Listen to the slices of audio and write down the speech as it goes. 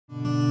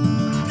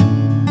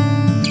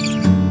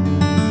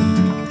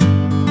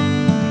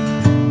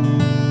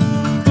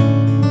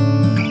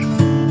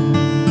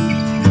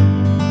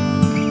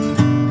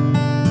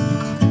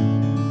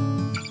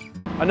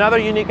Another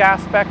unique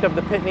aspect of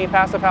the Pitney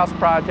Passive House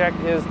project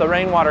is the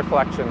rainwater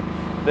collection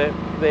that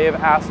they've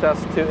asked us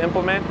to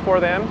implement for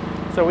them.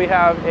 So we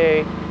have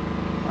a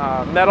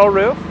metal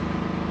roof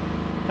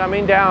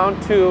coming down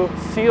to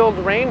sealed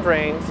rain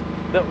drains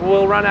that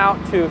will run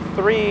out to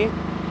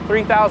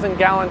 3,000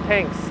 gallon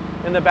tanks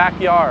in the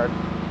backyard.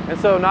 And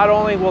so not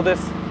only will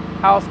this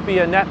house be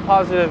a net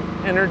positive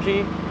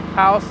energy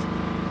house,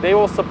 they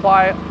will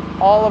supply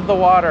all of the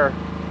water,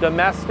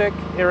 domestic,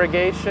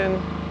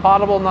 irrigation,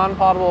 potable,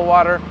 non-potable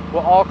water will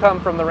all come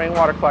from the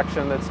rainwater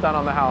collection that's done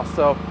on the house.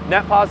 So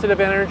net positive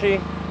energy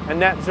and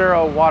net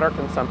zero water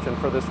consumption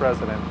for this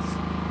residence.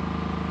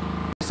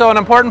 So an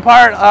important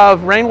part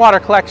of rainwater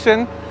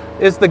collection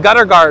is the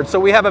gutter guard. So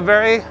we have a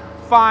very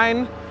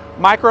fine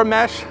micro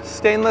mesh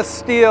stainless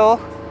steel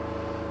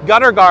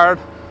gutter guard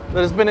that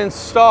has been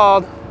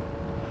installed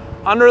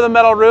under the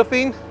metal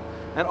roofing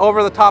and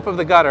over the top of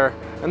the gutter.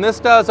 And this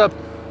does the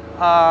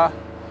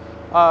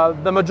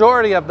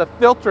majority of the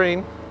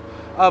filtering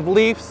of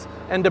leaves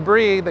and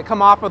debris that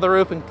come off of the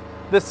roof, and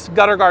this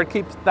gutter guard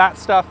keeps that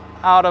stuff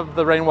out of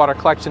the rainwater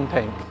collection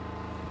tank.